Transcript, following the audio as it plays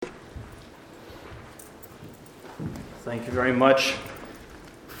Thank you very much.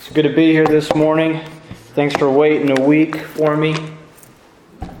 It's good to be here this morning. Thanks for waiting a week for me.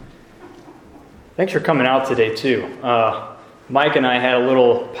 Thanks for coming out today, too. Mike and I had a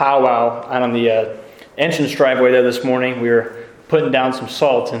little powwow out on the entrance driveway there this morning. We were putting down some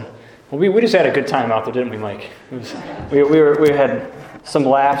salt, and we just had a good time out there, didn't we, Mike? We had some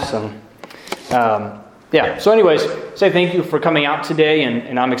laughs, and So anyways, say thank you for coming out today,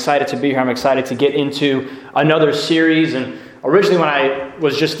 and I'm excited to be here. I'm excited to get into another series. And originally when I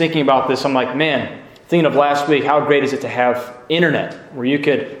was just thinking about this, I'm like, man, thinking of last week, how great is it to have internet where you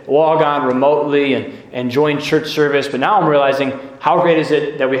could log on remotely and join church service. But now I'm realizing how great is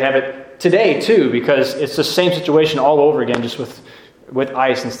it that we have it today too, because it's the same situation all over again, just with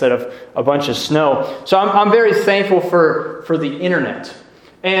ice instead of a bunch of snow. So I'm very thankful for the internet.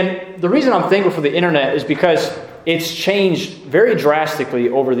 And the reason I'm thankful for the internet is because it's changed very drastically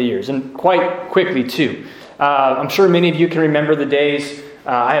over the years, and quite quickly too. I'm sure many of you can remember the days,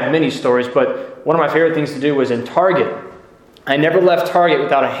 I have many stories, but one of my favorite things to do was in Target. I never left Target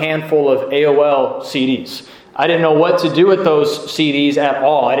without a handful of AOL CDs. I didn't know what to do with those CDs at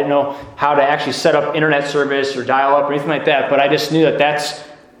all. I didn't know how to actually set up internet service or dial up or anything like that, but I just knew that that's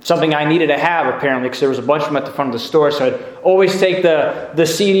something I needed to have, apparently, because there was a bunch of them at the front of the store. So I'd always take the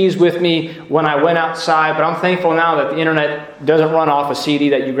CDs with me when I went outside. But I'm thankful now that the internet doesn't run off a CD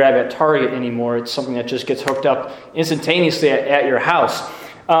that you grab at Target anymore. It's something that just gets hooked up instantaneously at your house.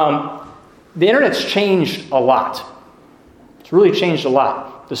 The internet's changed a lot. It's really changed a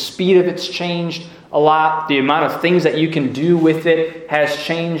lot. The speed of it's changed a lot. The amount of things that you can do with it has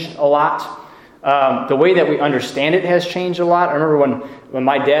changed a lot. The way that we understand it has changed a lot. I remember when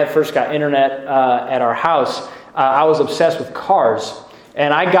my dad first got internet at our house, I was obsessed with cars.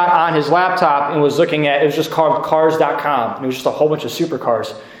 And I got on his laptop and was looking at, it was just called cars.com. And it was just a whole bunch of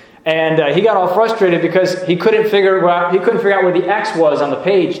supercars. And he got all frustrated because he couldn't figure out where the X was on the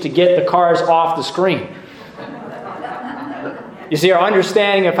page to get the cars off the screen. You see, our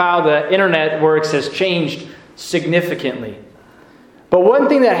understanding of how the internet works has changed significantly. But one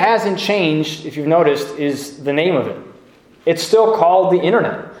thing that hasn't changed, if you've noticed, is the name of it. It's still called the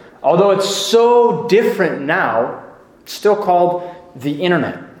internet. Although it's so different now, it's still called the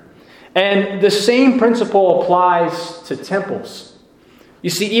internet. And the same principle applies to temples. You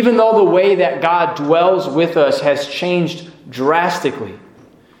see, even though the way that God dwells with us has changed drastically,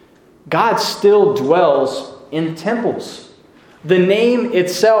 God still dwells in temples. The name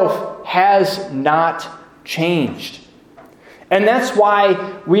itself has not changed. And that's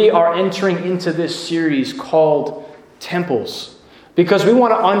why we are entering into this series called Temples. Because we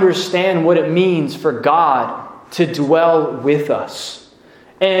want to understand what it means for God to dwell with us.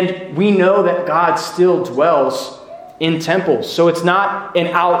 And we know that God still dwells in temples. So it's not an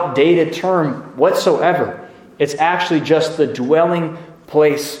outdated term whatsoever. It's actually just the dwelling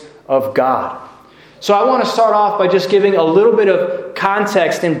place of God. So I want to start off by just giving a little bit of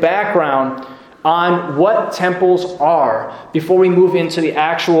context and background on what temples are before we move into the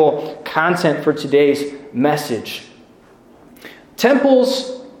actual content for today's message.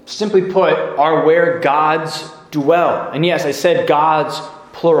 Temples, simply put, are where gods dwell. And yes, I said gods,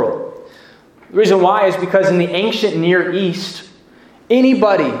 plural. The reason why is because in the ancient Near East,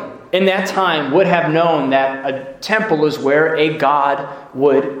 anybody in that time would have known that a temple is where a god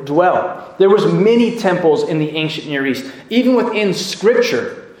would dwell. There was many temples in the ancient Near East. Even within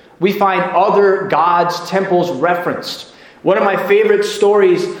Scripture, we find other gods' temples referenced. One of my favorite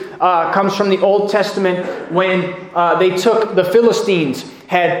stories comes from the Old Testament when the Philistines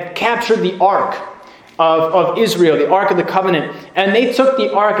had captured the Ark of Israel, the Ark of the Covenant, and they took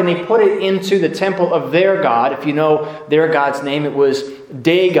the Ark and they put it into the temple of their god. If you know their god's name, it was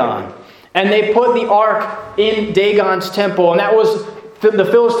Dagon. And they put the Ark in Dagon's temple, and that was the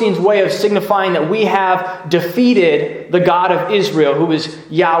Philistines' way of signifying that we have defeated the God of Israel, who is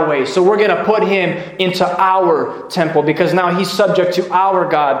Yahweh. So we're going to put him into our temple because now he's subject to our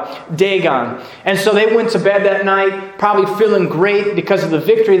God, Dagon. And so they went to bed that night, probably feeling great because of the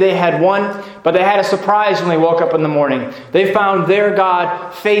victory they had won. But they had a surprise when they woke up in the morning. They found their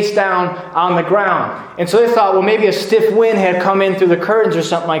God face down on the ground. And so they thought, well, maybe a stiff wind had come in through the curtains or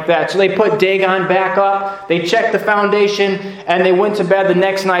something like that. So they put Dagon back up. They checked the foundation, and they went to bed the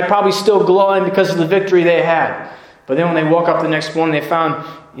next night, probably still glowing because of the victory they had. But then when they woke up the next morning, they found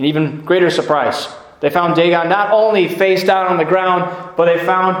an even greater surprise. They found Dagon not only face down on the ground, but they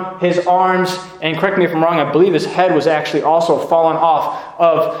found his arms, and correct me if I'm wrong, I believe his head was actually also fallen off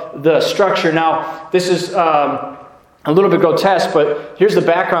of the structure. Now, this is a little bit grotesque, but here's the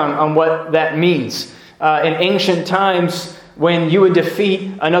background on what that means. In ancient times, when you would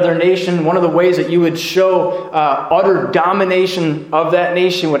defeat another nation, one of the ways that you would show utter domination of that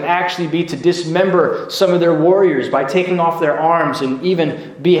nation would actually be to dismember some of their warriors by taking off their arms and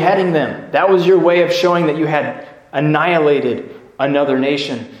even beheading them. That was your way of showing that you had annihilated another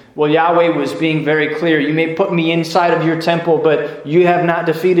nation. Well, Yahweh was being very clear. You may put me inside of your temple, but you have not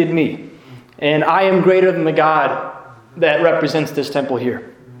defeated me. And I am greater than the God that represents this temple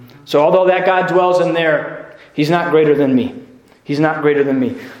here. So although that God dwells in there, He's not greater than me. He's not greater than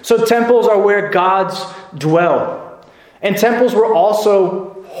me. So temples are where gods dwell. And temples were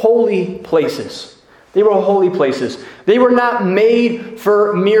also holy places. They were holy places. They were not made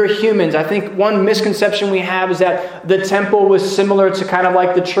for mere humans. I think one misconception we have is that the temple was similar to kind of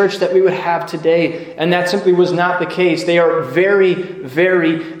like the church that we would have today. And that simply was not the case. They are very,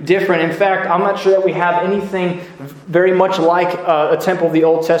 very different. In fact, I'm not sure that we have anything very much like a temple of the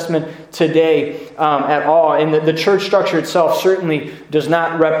Old Testament today at all. And the church structure itself certainly does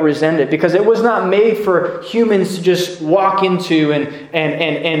not represent it, because it was not made for humans to just walk into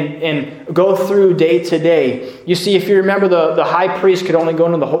and go through day to day. You see, if you remember, the high priest could only go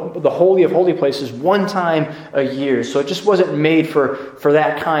into the Holy of Holy Places one time a year. So it just wasn't made for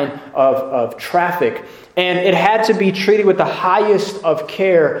that kind of traffic. And it had to be treated with the highest of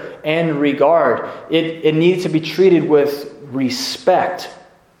care and regard. It needed to be treated with respect.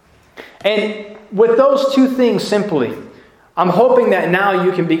 And with those two things simply, I'm hoping that now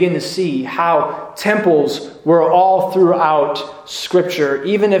you can begin to see how temples were all throughout Scripture,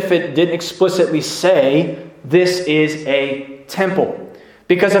 even if it didn't explicitly say this is a temple.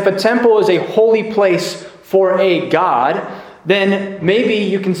 Because if a temple is a holy place for a god, then maybe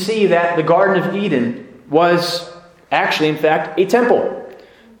you can see that the Garden of Eden was actually, in fact, a temple.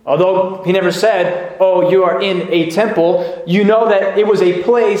 Although he never said, oh, you are in a temple, you know that it was a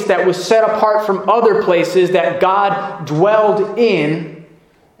place that was set apart from other places that God dwelled in,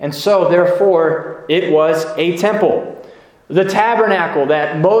 and so, therefore, it was a temple. The tabernacle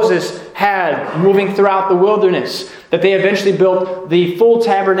that Moses had moving throughout the wilderness, that they eventually built the full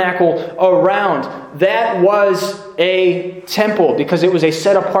tabernacle around, that was a temple because it was a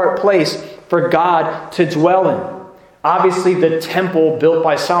set-apart place for God to dwell in. Obviously, the temple built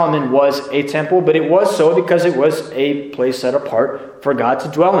by Solomon was a temple, but it was so because it was a place set apart for God to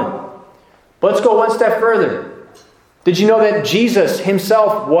dwell in. But let's go one step further. Did you know that Jesus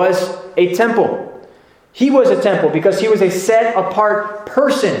himself was a temple? He was a temple because he was a set-apart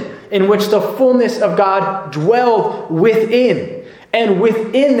person in which the fullness of God dwelled within. And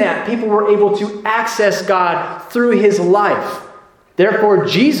within that, people were able to access God through his life. Therefore,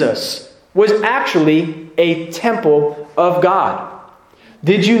 Jesus was actually a temple of God.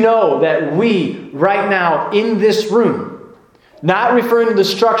 Did you know that we, right now, in this room, not referring to the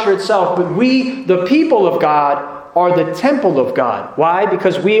structure itself, but we, the people of God, are the temple of God. Why?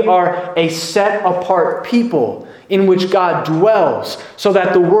 Because we are a set-apart people in which God dwells so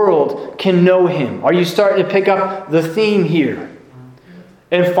that the world can know him. Are you starting to pick up the theme here?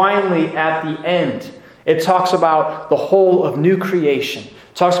 And finally, at the end, it talks about the whole of new creation.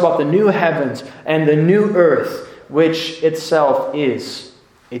 It talks about the new heavens and the new earth, which itself is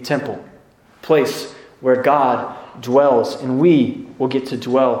a temple, a place where God dwells, and we will get to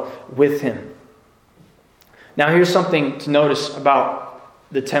dwell with him. Now, here's something to notice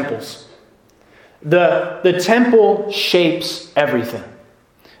about the temples. The temple shapes everything.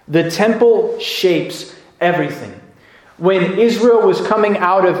 The temple shapes everything. When Israel was coming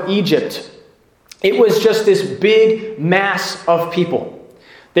out of Egypt, it was just this big mass of people.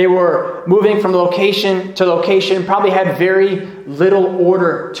 They were moving from location to location, probably had very little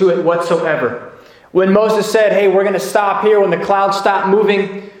order to it whatsoever. When Moses said, hey, we're going to stop here, when the clouds stopped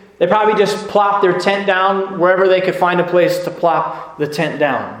moving, they probably just plopped their tent down wherever they could find a place to plop the tent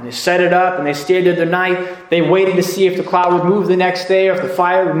down. They set it up and they stayed there the night. They waited to see if the cloud would move the next day or if the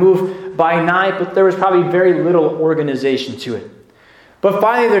fire would move by night, but there was probably very little organization to it. But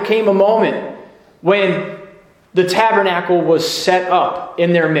finally there came a moment when the tabernacle was set up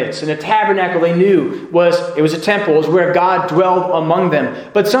in their midst. And the tabernacle they knew it was a temple, it was where God dwelled among them.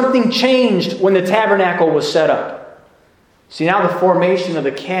 But something changed when the tabernacle was set up. See, now the formation of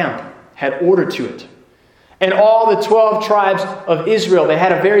the camp had order to it. And all the 12 tribes of Israel, they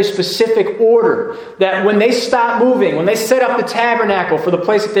had a very specific order that when they stopped moving, when they set up the tabernacle for the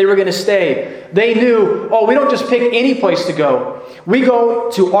place that they were going to stay, they knew, oh, we don't just pick any place to go. We go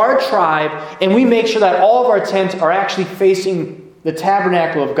to our tribe and we make sure that all of our tents are actually facing the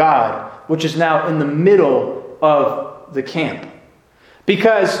tabernacle of God, which is now in the middle of the camp.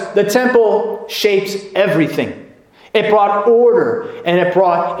 Because the temple shapes everything. It brought order and it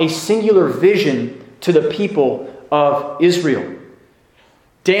brought a singular vision to the people of Israel.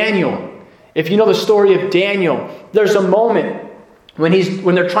 Daniel, if you know the story of Daniel, there's a moment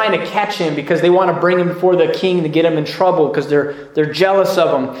when they're trying to catch him because they want to bring him before the king to get him in trouble because they're jealous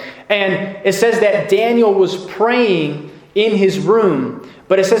of him. And it says that Daniel was praying in his room,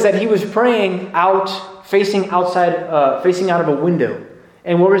 but it says that he was praying facing out of a window.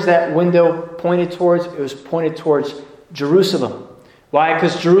 And where was that window pointed towards? It was pointed towards Jerusalem. Why?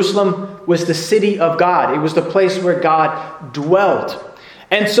 Because Jerusalem was the city of God. It was the place where God dwelt.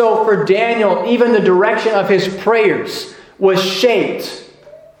 And so for Daniel, even the direction of his prayers was shaped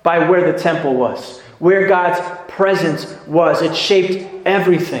by where the temple was, where God's presence was. It shaped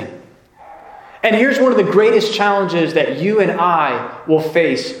everything. And here's one of the greatest challenges that you and I will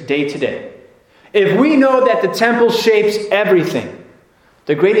face day to day. If we know that the temple shapes everything,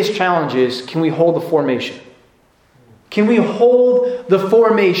 the greatest challenge is, can we hold the formation? Can we hold the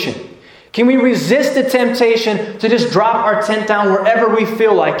formation? Can we resist the temptation to just drop our tent down wherever we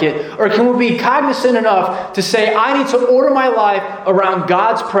feel like it? Or can we be cognizant enough to say, I need to order my life around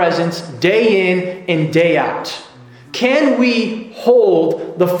God's presence day in and day out? Can we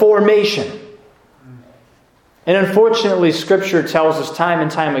hold the formation? And unfortunately, Scripture tells us time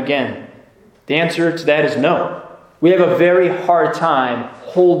and time again, the answer to that is no. We have a very hard time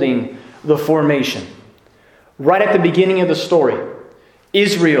holding the formation. Right at the beginning of the story,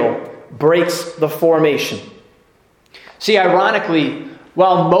 Israel breaks the formation. See, ironically,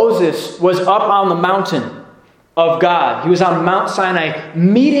 while Moses was up on the mountain of God, he was on Mount Sinai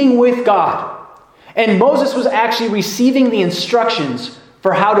meeting with God. And Moses was actually receiving the instructions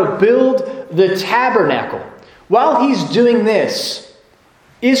for how to build the tabernacle. While he's doing this,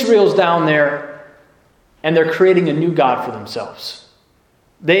 Israel's down there and they're creating a new god for themselves.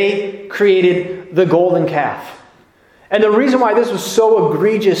 They created the golden calf. And the reason why this was so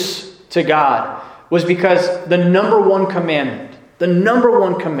egregious to God was because the number one commandment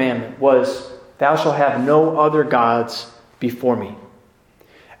was, thou shalt have no other gods before me.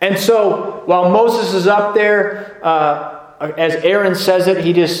 And so while Moses is up there, as Aaron says it,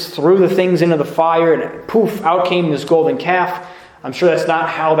 he just threw the things into the fire and poof, out came this golden calf. I'm sure that's not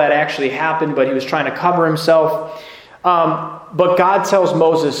how that actually happened, but he was trying to cover himself. But God tells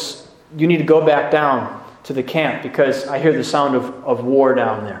Moses, you need to go back down to the camp because I hear the sound of war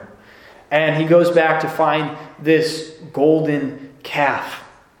down there. And he goes back to find this golden calf.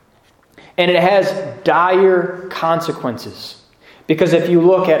 And it has dire consequences. Because if you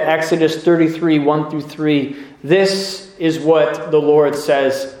look at Exodus 33, 1 through 3, this is what the Lord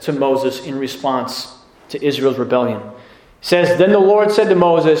says to Moses in response to Israel's rebellion. It says, then the Lord said to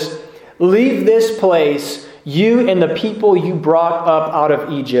Moses, leave this place, you and the people you brought up out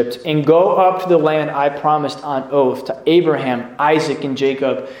of Egypt, and go up to the land I promised on oath to Abraham, Isaac, and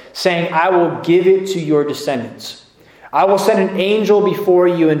Jacob, saying, I will give it to your descendants. I will send an angel before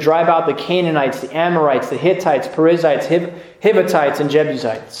you and drive out the Canaanites, the Amorites, the Hittites, Perizzites, Hivitites, and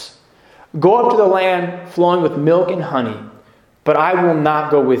Jebusites. Go up to the land flowing with milk and honey, but I will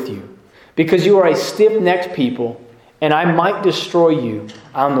not go with you, because you are a stiff-necked people, and I might destroy you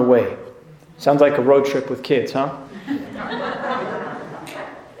on the way. Sounds like a road trip with kids, huh?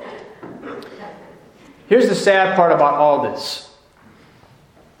 Here's the sad part about all this.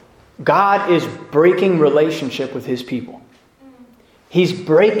 God is breaking relationship with his people. He's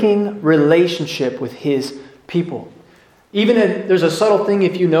breaking relationship with his people. There's a subtle thing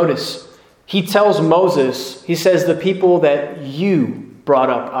if you notice. He tells Moses, he says, the people that you brought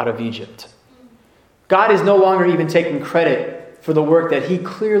up out of Egypt. God is no longer even taking credit for the work that he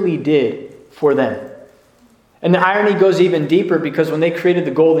clearly did for them. And the irony goes even deeper because when they created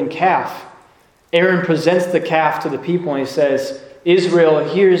the golden calf, Aaron presents the calf to the people and he says, Israel,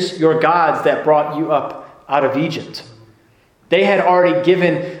 here's your gods that brought you up out of Egypt. They had already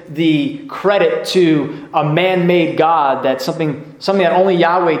given the credit to a man-made God, that something that only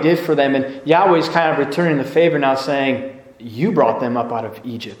Yahweh did for them. And Yahweh's kind of returning the favor now saying, you brought them up out of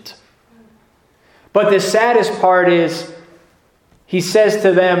Egypt. But the saddest part is, he says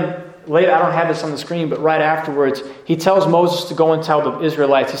to them, later, I don't have this on the screen, but right afterwards, he tells Moses to go and tell the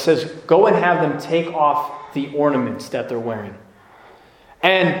Israelites, he says, go and have them take off the ornaments that they're wearing.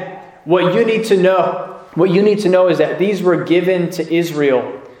 And what you need to know is that these were given to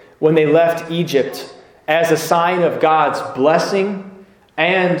Israel when they left Egypt as a sign of God's blessing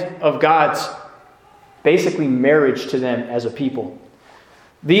and of God's basically marriage to them as a people.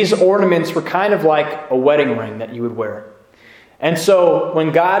 These ornaments were kind of like a wedding ring that you would wear. And so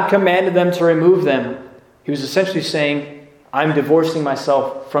when God commanded them to remove them, he was essentially saying, I'm divorcing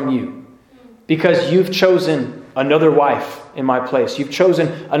myself from you because you've chosen another wife in my place. You've chosen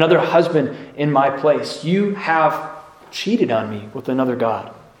another husband in my place. You have cheated on me with another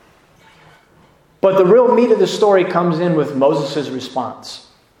god. But the real meat of the story comes in with Moses' response.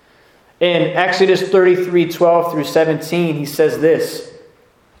 In Exodus 33:12 through 17, he says this.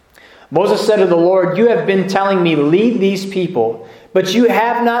 Moses said to the Lord, "You have been telling me, lead these people, but you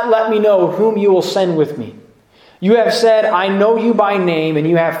have not let me know whom you will send with me. You have said, I know you by name, and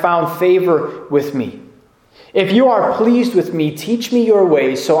you have found favor with me. If you are pleased with me, teach me your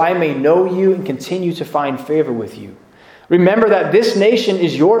ways, so I may know you and continue to find favor with you. Remember that this nation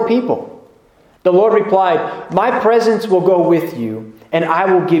is your people." The Lord replied, "My presence will go with you, and I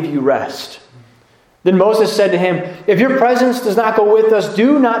will give you rest." Then Moses said to him, "If your presence does not go with us,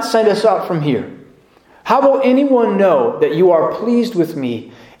 do not send us up from here. How will anyone know that you are pleased with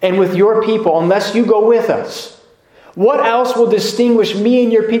me and with your people unless you go with us? What else will distinguish me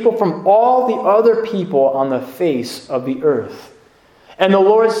and your people from all the other people on the face of the earth?" And the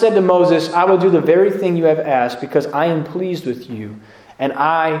Lord said to Moses, "I will do the very thing you have asked, because I am pleased with you, and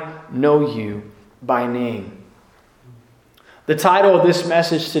I know you by name." The title of this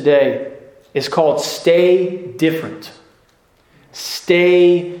message today is called Stay Different.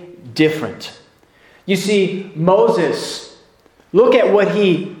 Stay different. You see, Moses, look at what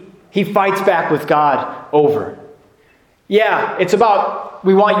he fights back with God over. Yeah, it's about,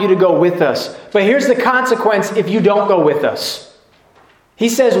 we want you to go with us. But here's the consequence if you don't go with us. He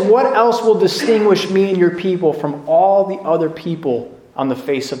says, what else will distinguish me and your people from all the other people on the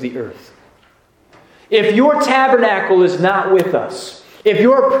face of the earth? If your tabernacle is not with us, if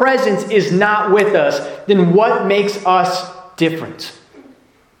your presence is not with us, then what makes us different?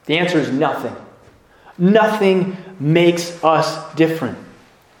 The answer is nothing. Nothing makes us different.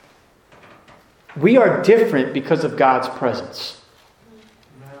 We are different because of God's presence.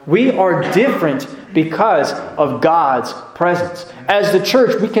 We are different because of God's presence. As the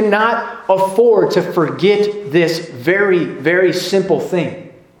church, we cannot afford to forget this very, very simple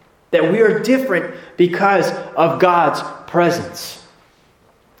thing. That we are different because of God's presence.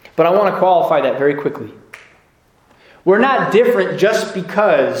 But I want to qualify that very quickly. We're not different just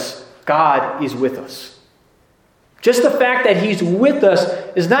because God is with us. Just the fact that He's with us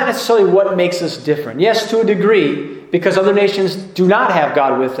is not necessarily what makes us different. Yes, to a degree, because other nations do not have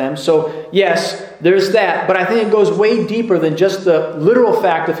God with them. So yes, there's that. But I think it goes way deeper than just the literal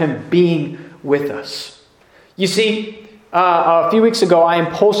fact of Him being with us. You see, a few weeks ago, I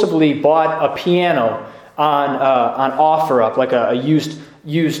impulsively bought a piano on OfferUp, like a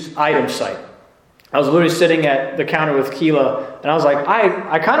used item site. I was literally sitting at the counter with Keela, and I was like,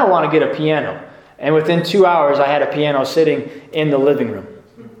 I kind of want to get a piano. And within 2 hours, I had a piano sitting in the living room.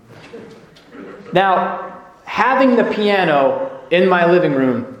 Now, having the piano in my living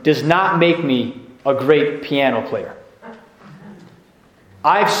room does not make me a great piano player.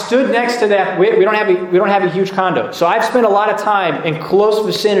 I've stood next to that. We don't have a huge condo, so I've spent a lot of time in close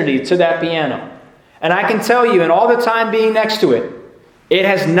vicinity to that piano, and I can tell you, in all the time being next to it, it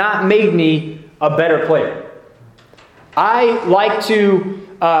has not made me a better player. I like to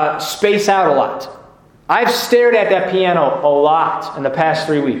space out a lot. I've stared at that piano a lot in the past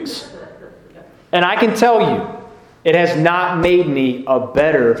 3 weeks. And I can tell you, it has not made me a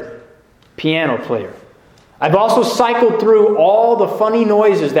better piano player. I've also cycled through all the funny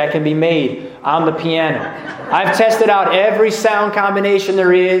noises that can be made on the piano. I've tested out every sound combination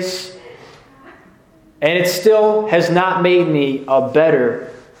there is, and it still has not made me a better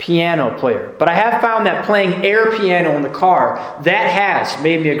piano player. But I have found that playing air piano in the car, that has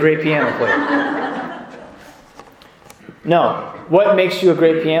made me a great piano player. No, what makes you a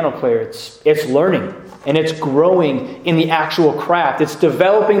great piano player? It's learning, and it's growing in the actual craft. It's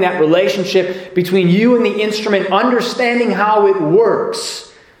developing that relationship between you and the instrument, understanding how it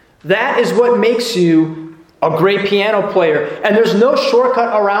works. That is what makes you a great piano player, and there's no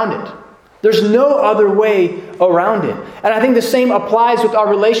shortcut around it. There's no other way around it. And I think the same applies with our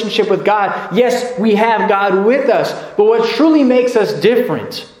relationship with God. Yes, we have God with us, but what truly makes us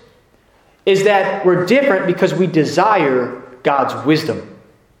different is that we're different because we desire God's wisdom.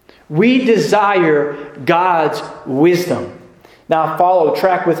 We desire God's wisdom. Now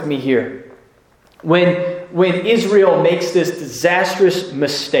track with me here. When Israel makes this disastrous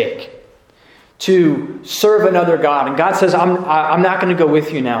mistake to serve another God, and God says, I'm not going to go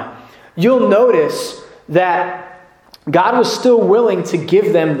with you now. You'll notice that God was still willing to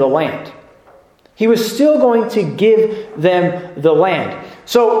give them the land. He was still going to give them the land.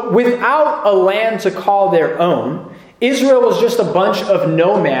 So without a land to call their own, Israel was just a bunch of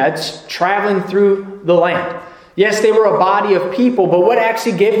nomads traveling through the land. Yes, they were a body of people, but what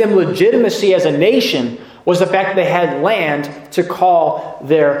actually gave them legitimacy as a nation was the fact that they had land to call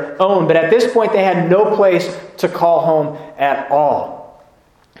their own. But at this point, they had no place to call home at all.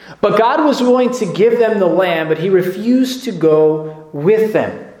 But God was willing to give them the land, but he refused to go with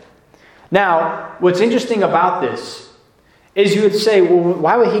them. Now, what's interesting about this is you would say, well,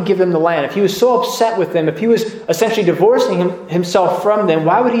 why would he give them the land? If he was so upset with them, if he was essentially divorcing himself from them,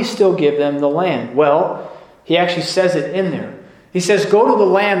 why would he still give them the land? Well, he actually says it in there. He says, go to the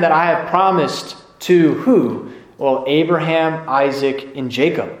land that I have promised to who? Well, Abraham, Isaac, and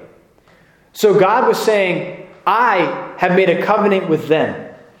Jacob. So God was saying, I have made a covenant with them.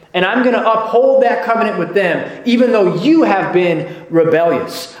 And I'm going to uphold that covenant with them, even though you have been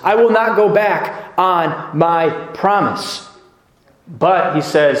rebellious. I will not go back on my promise. But, he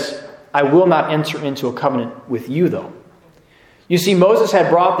says, I will not enter into a covenant with you, though. You see, Moses had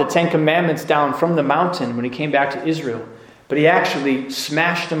brought the 10 Commandments down from the mountain when he came back to Israel. But he actually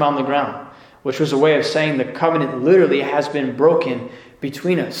smashed them on the ground, which was a way of saying the covenant literally has been broken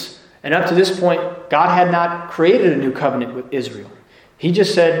between us. And up to this point, God had not created a new covenant with Israel. He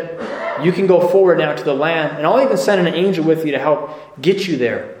just said, you can go forward now to the land, and I'll even send an angel with you to help get you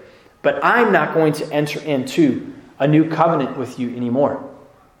there. But I'm not going to enter into a new covenant with you anymore.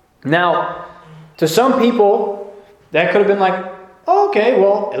 Now, to some people, that could have been like, oh, okay,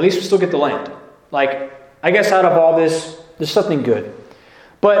 well, at least we still get the land. Like, I guess out of all this, there's something good.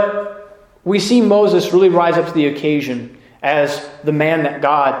 But we see Moses really rise up to the occasion as the man that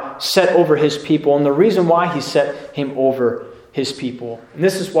God set over his people, and the reason why he set him over his people. And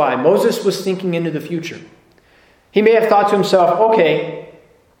this is why Moses was thinking into the future. He may have thought to himself, okay,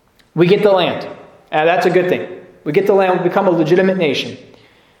 we get the land. That's a good thing. We get the land, we become a legitimate nation.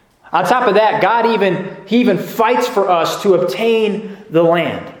 On top of that, He even fights for us to obtain the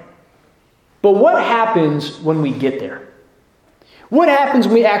land. But what happens when we get there? What happens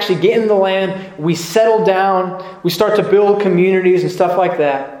when we actually get in the land, we settle down, we start to build communities and stuff like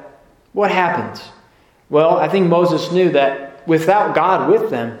that? What happens? Well, I think Moses knew that without God with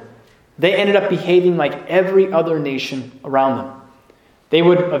them, they ended up behaving like every other nation around them. They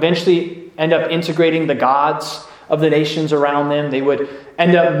would eventually end up integrating the gods of the nations around them. They would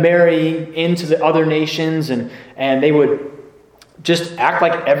end up marrying into the other nations, and they would just act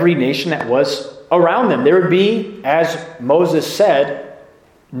like every nation that was around them. There would be, as Moses said,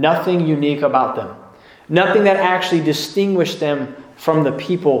 nothing unique about them. Nothing that actually distinguished them from the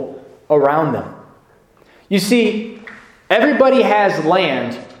people around them. You see, everybody has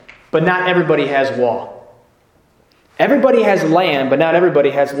land, but not everybody has law. Everybody has land, but not everybody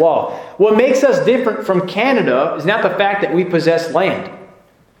has law. What makes us different from Canada is not the fact that we possess land.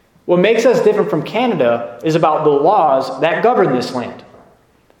 What makes us different from Canada is about the laws that govern this land.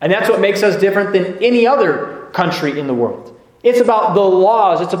 And that's what makes us different than any other country in the world. It's about the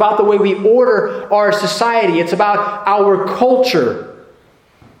laws. It's about the way we order our society. It's about our culture.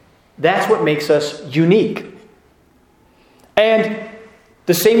 That's what makes us unique. And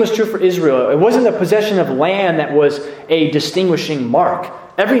the same was true for Israel. It wasn't the possession of land that was a distinguishing mark.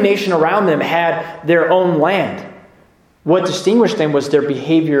 Every nation around them had their own land. What distinguished them was their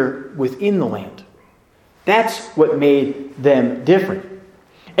behavior within the land. That's what made them different.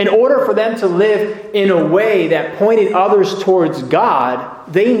 In order for them to live in a way that pointed others towards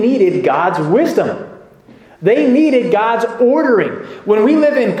God, they needed God's wisdom. They needed God's ordering. When we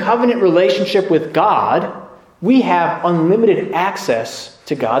live in covenant relationship with God, we have unlimited access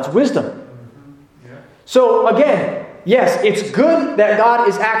to God's wisdom. So again, yes, it's good that God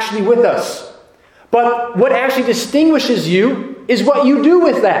is actually with us. But what actually distinguishes you is what you do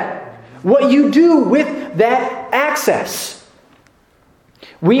with that. What you do with that access.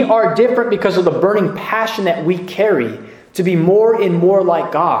 We are different because of the burning passion that we carry to be more and more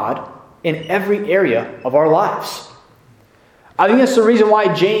like God in every area of our lives. I think that's the reason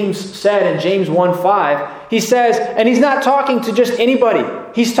why James said in James 1:5, he says, and he's not talking to just anybody.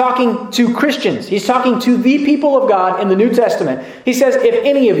 He's talking to Christians. He's talking to the people of God in the New Testament. He says, if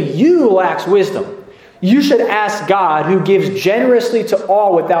any of you lacks wisdom, you should ask God, who gives generously to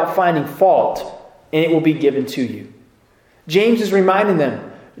all without finding fault, and it will be given to you. James is reminding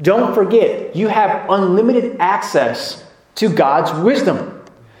them, don't forget, you have unlimited access to God's wisdom.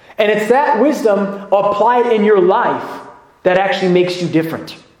 And it's that wisdom applied in your life that actually makes you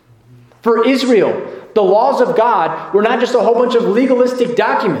different. For Israel, the laws of God were not just a whole bunch of legalistic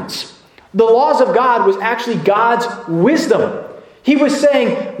documents. The laws of God was actually God's wisdom. He was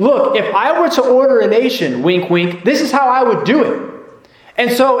saying, look, if I were to order a nation, wink, wink, this is how I would do it.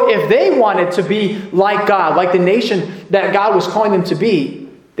 And so if they wanted to be like God, like the nation that God was calling them to be,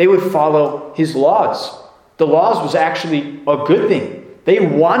 they would follow His laws. The laws was actually a good thing. They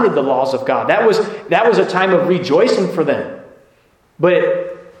wanted the laws of God. That was a time of rejoicing for them. But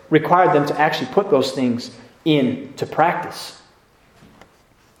it required them to actually put those things into practice.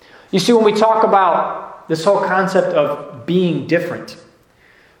 You see, when we talk about this whole concept of being different,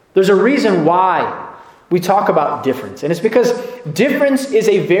 there's a reason why we talk about difference. And it's because difference is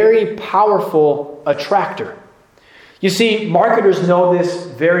a very powerful attractor. You see, marketers know this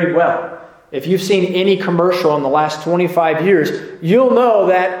very well. If you've seen any commercial in the last 25 years, you'll know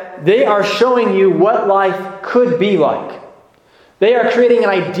that they are showing you what life could be like. They are creating an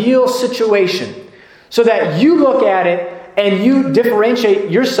ideal situation so that you look at it and you differentiate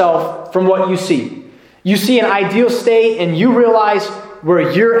yourself from what you see. You see an ideal state and you realize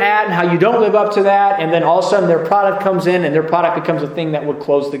where you're at and how you don't live up to that, and then all of a sudden their product comes in and their product becomes a thing that would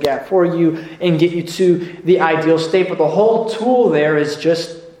close the gap for you and get you to the ideal state. But the whole tool there is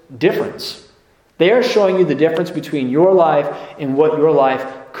just difference. They are showing you the difference between your life and what your life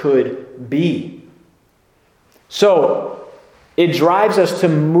could be. So it drives us to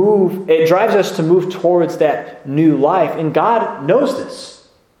move towards that new life, and God knows this.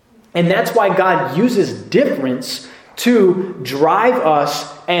 And that's why God uses difference to drive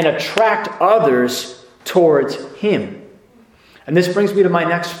us and attract others towards Him. And this brings me to my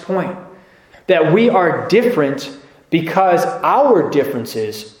next point, that we are different because our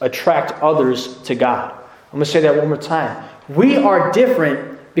differences attract others to God. I'm going to say that one more time. We are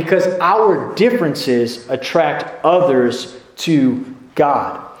different because our differences attract others to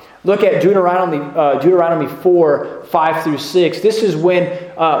God. Look at Deuteronomy 4, 5 through 6. This is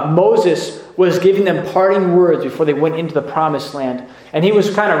when Moses was giving them parting words before they went into the promised land. And he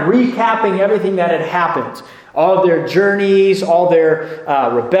was kind of recapping everything that had happened. All of their journeys, all their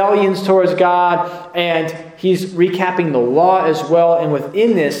rebellions towards God. And he's recapping the law as well. And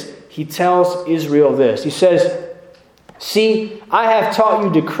within this, he tells Israel this. He says, "See, I have taught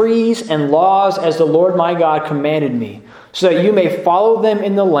you decrees and laws as the Lord my God commanded me, so that you may follow them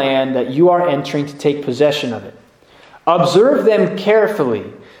in the land that you are entering to take possession of it. Observe them carefully,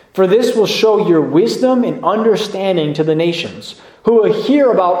 for this will show your wisdom and understanding to the nations, who will hear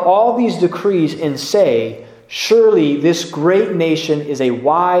about all these decrees and say, 'Surely this great nation is a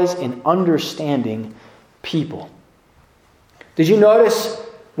wise and understanding people.'" Did you notice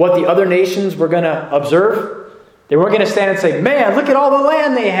what the other nations were going to observe? They weren't going to stand and say, "Man, look at all the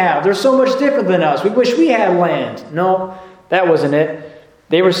land they have. They're so much different than us. We wish we had land." No, that wasn't it.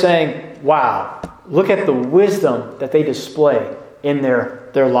 They were saying, "Wow, look at the wisdom that they display in their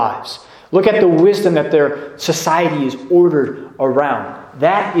lives. Look at the wisdom that their society is ordered around.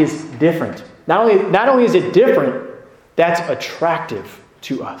 That is different." Not only is it different, that's attractive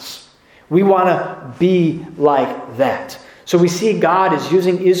to us. We want to be like that. So we see God is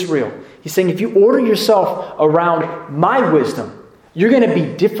using Israel. He's saying, if you order yourself around my wisdom, you're going to be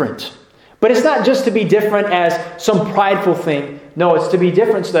different. But it's not just to be different as some prideful thing. No, it's to be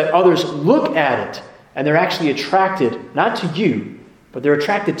different so that others look at it and they're actually attracted, not to you, but they're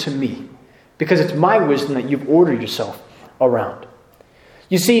attracted to me. Because it's my wisdom that you've ordered yourself around.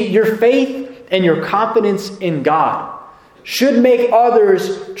 You see, your faith and your confidence in God should make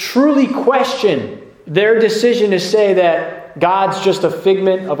others truly question their decision to say that God's just a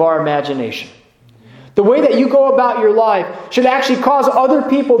figment of our imagination. The way that you go about your life should actually cause other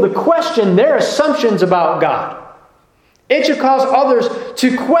people to question their assumptions about God. It should cause others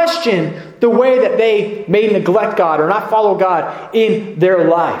to question the way that they may neglect God or not follow God in their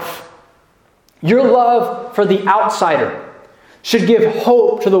life. Your love for the outsider should give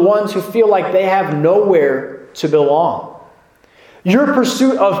hope to the ones who feel like they have nowhere to belong. Your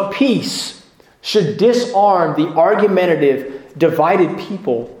pursuit of peace should disarm the argumentative, divided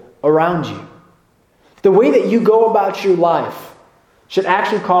people around you. The way that you go about your life should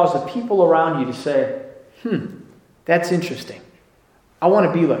actually cause the people around you to say, that's interesting. I want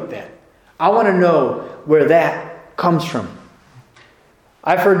to be like that. I want to know where that comes from.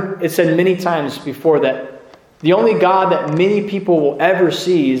 I've heard it said many times before that the only God that many people will ever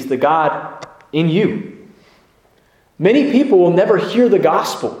see is the God in you. Many people will never hear the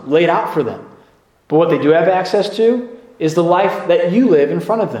gospel laid out for them. But what they do have access to is the life that you live in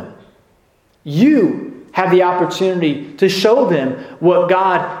front of them. You have the opportunity to show them what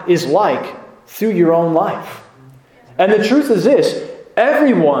God is like through your own life. And the truth is this,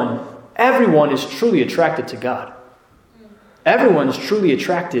 everyone is truly attracted to God. Everyone is truly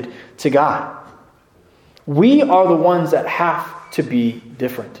attracted to God. We are the ones that have to be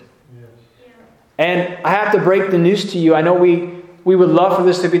different. And I have to break the news to you. I know we would love for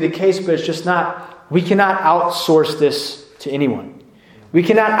this to be the case, but it's just not. We cannot outsource this to anyone. We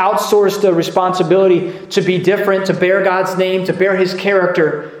cannot outsource the responsibility to be different, to bear God's name, to bear His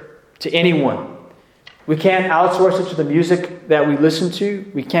character to anyone. We can't outsource it to the music that we listen to.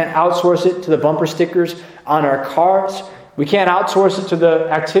 We can't outsource it to the bumper stickers on our cars. We can't outsource it to the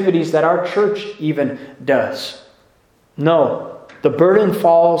activities that our church even does. No, the burden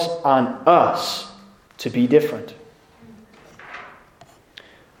falls on us to be different.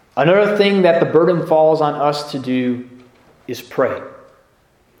 Another thing that the burden falls on us to do is pray.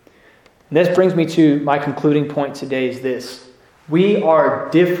 And this brings me to my concluding point today is this. We are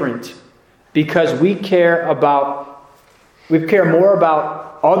different because we care more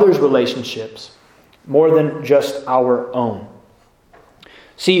about others' relationships more than just our own.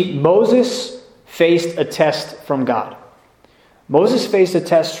 See, Moses faced a test from God. Moses faced a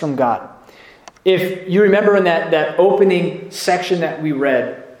test from God. If you remember in that opening section that we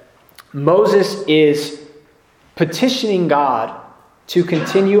read, Moses is petitioning God to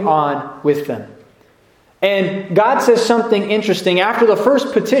continue on with them. And God says something interesting. After the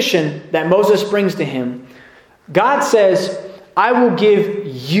first petition that Moses brings to him, God says, I will give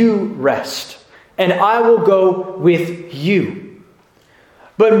you rest, and I will go with you.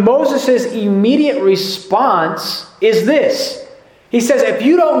 But Moses' immediate response is this. He says, if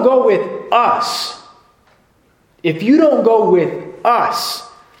you don't go with us,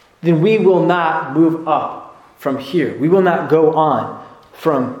 then we will not move up from here. We will not go on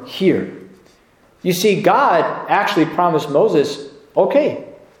from here. You see, God actually promised Moses, okay,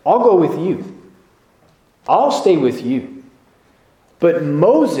 I'll go with you. I'll stay with you. But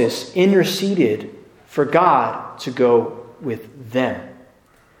Moses interceded for God to go with them.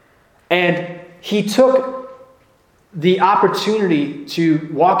 And he took the opportunity to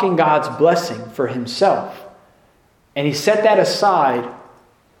walk in God's blessing for himself. And he set that aside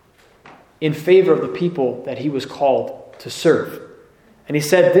in favor of the people that he was called to serve. And he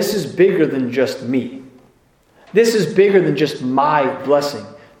said, this is bigger than just me. This is bigger than just my blessing.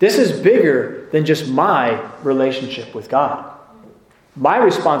 This is bigger than just my relationship with God. My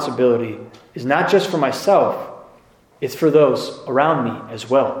responsibility is not just for myself, it's for those around me as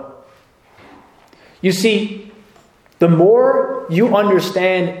well. You see, the more you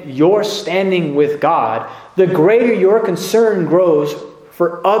understand your standing with God, the greater your concern grows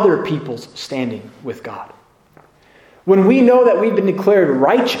for other people's standing with God. When we know that we've been declared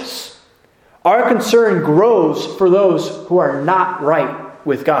righteous, our concern grows for those who are not right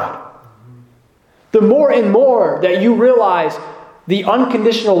with God. The more and more that you realize the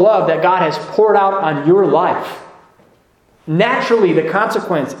unconditional love that God has poured out on your life, naturally the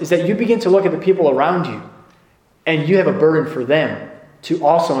consequence is that you begin to look at the people around you and you have a burden for them to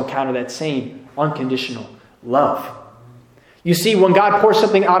also encounter that same unconditional love. You see, when God pours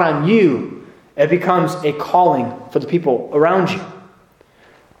something out on you, it becomes a calling for the people around you.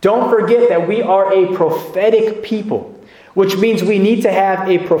 Don't forget that we are a prophetic people, which means we need to have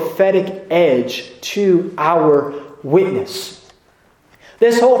a prophetic edge to our witness.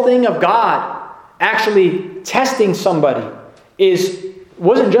 This whole thing of God actually testing somebody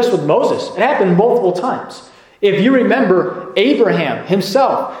wasn't just with Moses. It happened multiple times. If you remember Abraham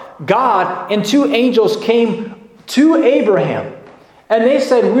himself, God and two angels came to Abraham and they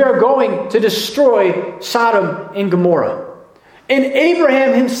said, we are going to destroy Sodom and Gomorrah. And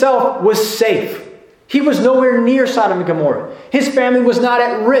Abraham himself was safe. He was nowhere near Sodom and Gomorrah. His family was not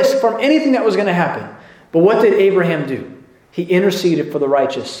at risk from anything that was going to happen. But what did Abraham do? He interceded for the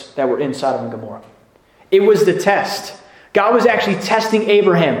righteous that were in Sodom and Gomorrah. It was the test. God was actually testing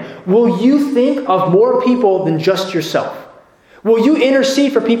Abraham. Will you think of more people than just yourself? Will you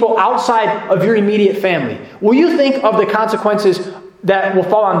intercede for people outside of your immediate family? Will you think of the consequences that will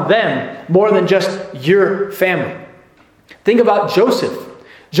fall on them more than just your family? Think about Joseph.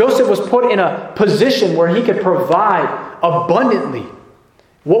 Joseph was put in a position where he could provide abundantly.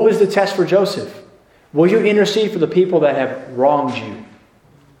 What was the test for Joseph? Will you intercede for the people that have wronged you?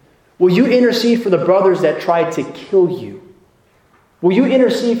 Will you intercede for the brothers that tried to kill you? Will you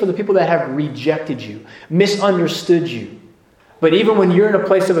intercede for the people that have rejected you, misunderstood you? But even when you're in a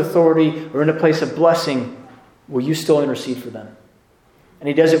place of authority or in a place of blessing, will you still intercede for them? And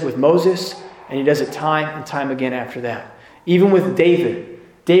he does it with Moses, and he does it time and time again after that. Even with David.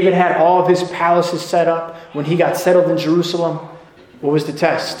 David had all of his palaces set up. When he got settled in Jerusalem, what was the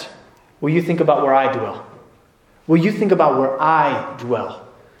test? Will you think about where I dwell? Will you think about where I dwell?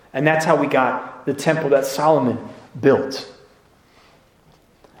 And that's how we got the temple that Solomon built.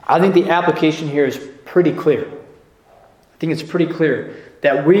 I think the application here is pretty clear. I think it's pretty clear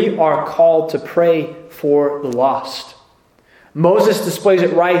that we are called to pray for the lost. Moses displays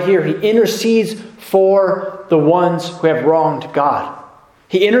it right here. He intercedes for the ones who have wronged God.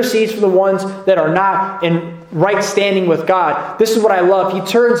 He intercedes for the ones that are not in right standing with God. This is what I love. He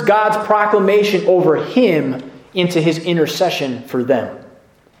turns God's proclamation over him into his intercession for them.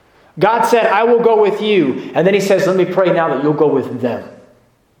 God said, I will go with you. And then he says, let me pray now that you'll go with them.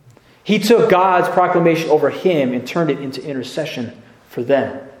 He took God's proclamation over him and turned it into intercession for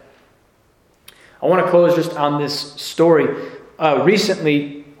them. I want to close just on this story.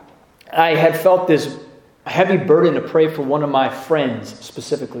 Recently, I had felt this heavy burden to pray for one of my friends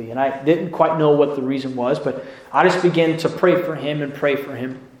specifically. And I didn't quite know what the reason was, but I just began to pray for him and pray for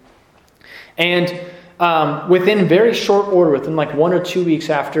him. And within very short order, within like 1 or 2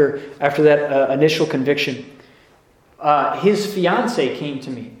 weeks after that initial conviction, his fiance came to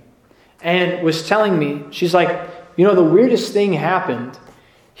me and was telling me, she's like, the weirdest thing happened.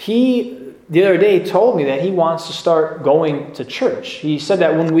 He, the other day, told me that he wants to start going to church. He said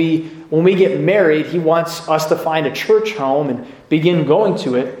that when we get married, he wants us to find a church home and begin going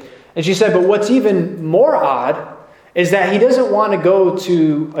to it. And she said, but what's even more odd is that he doesn't want to go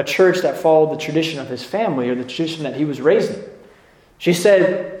to a church that followed the tradition of his family or the tradition that he was raised in. She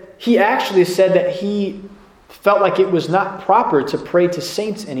said, he actually said that he felt like it was not proper to pray to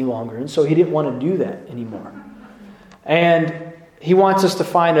saints any longer, and so he didn't want to do that anymore. And he wants us to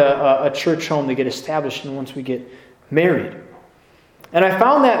find a church home to get established in once we get married. And I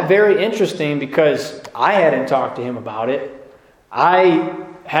found that very interesting because I hadn't talked to him about it. I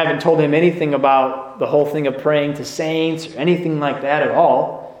haven't told him anything about the whole thing of praying to saints or anything like that at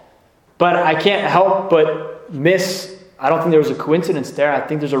all. But I can't help but I don't think there was a coincidence there. I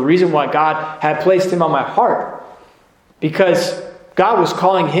think there's a reason why God had placed him on my heart. Because God was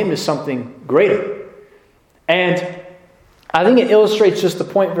calling him to something greater. And I think it illustrates just the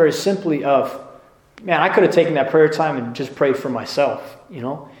point very simply of, man, I could have taken that prayer time and just prayed for myself,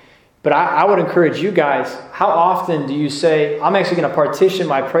 But I would encourage you guys, how often do you say, I'm actually going to partition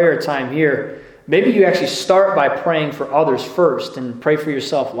my prayer time here? Maybe you actually start by praying for others first and pray for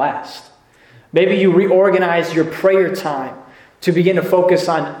yourself last. Maybe you reorganize your prayer time to begin to focus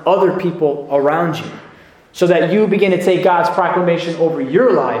on other people around you so that you begin to take God's proclamation over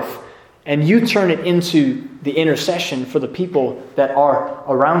your life and you turn it into the intercession for the people that are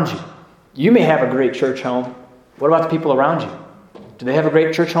around you. You may have a great church home. What about the people around you? Do they have a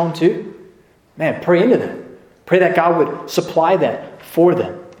great church home too? Man, pray into that. Pray that God would supply that for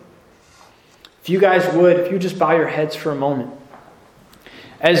them. If you just bow your heads for a moment.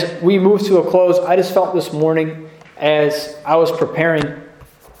 As we move to a close, I just felt this morning as I was preparing,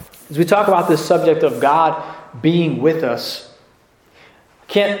 as we talk about this subject of God being with us,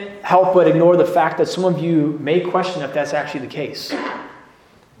 can't help but ignore the fact that some of you may question if that's actually the case.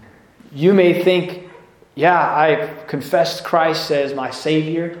 You may think, yeah, I've confessed Christ as my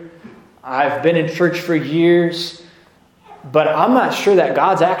Savior. I've been in church for years, but I'm not sure that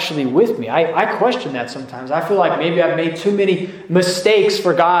God's actually with me. I question that sometimes. I feel like maybe I've made too many mistakes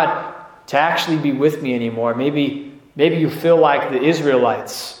for God to actually be with me anymore. Maybe you feel like the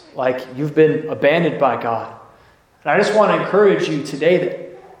Israelites, like you've been abandoned by God. And I just want to encourage you today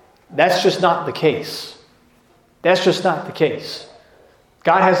that that's just not the case. That's just not the case.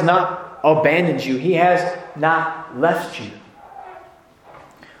 God has not abandoned you. He has not left you.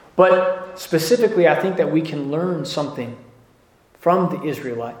 But specifically, I think that we can learn something from the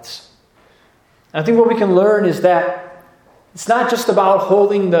Israelites. And I think what we can learn is that it's not just about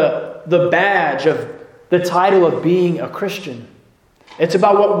holding the badge of the title of being a Christian. It's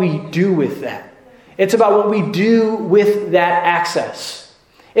about what we do with that. It's about what we do with that access.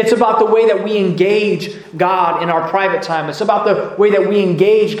 It's about the way that we engage God in our private time. It's about the way that we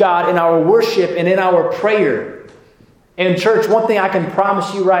engage God in our worship and in our prayer. And church, one thing I can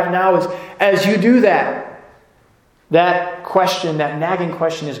promise you right now is as you do that, that question, that nagging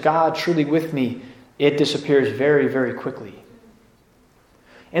question, is God truly with me? It disappears very, very quickly.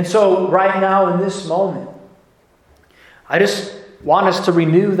 And so right now in this moment, I just want us to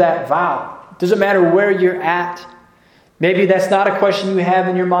renew that vow. It doesn't matter where you're at. Maybe that's not a question you have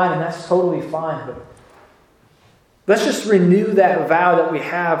in your mind, and that's totally fine. But let's just renew that vow that we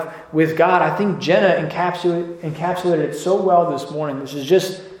have with God. I think Jenna encapsulated it so well this morning. This is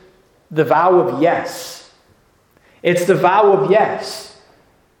just the vow of yes. It's the vow of yes.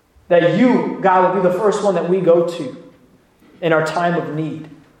 That you, God, will be the first one that we go to in our time of need.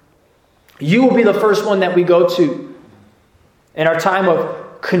 You will be the first one that we go to in our time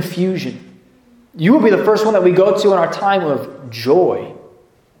of confusion. You will be the first one that we go to in our time of joy.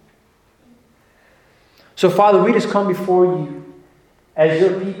 So, Father, we just come before you as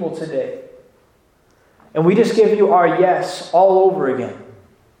your people today. And we just give you our yes all over again.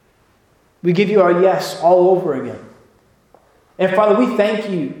 We give you our yes all over again. And Father, we thank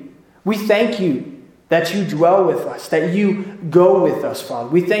you. We thank you that you dwell with us, that you go with us, Father.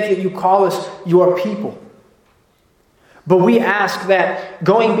 We thank you that you call us your people. But we ask that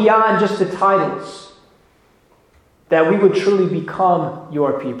going beyond just the titles, that we would truly become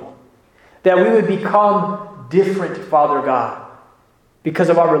your people. That we would become different, Father God, because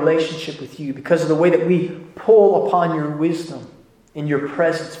of our relationship with you, because of the way that we pull upon your wisdom in your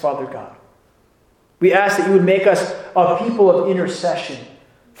presence, Father God. We ask that you would make us a people of intercession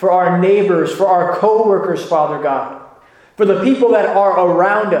for our neighbors, for our co-workers, Father God, for the people that are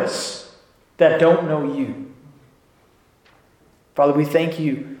around us that don't know you. Father, we thank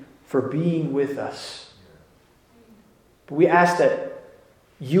you for being with us. But we ask that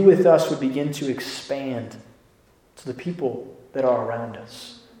you with us would begin to expand to the people that are around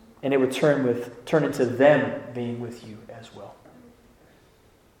us. And it would turn into them being with you as well.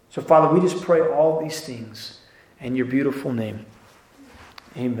 So, Father, we just pray all these things in your beautiful name.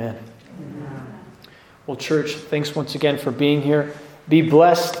 Amen. Well, church, thanks once again for being here. Be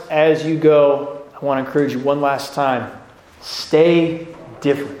blessed as you go. I want to encourage you one last time. Stay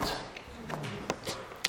different.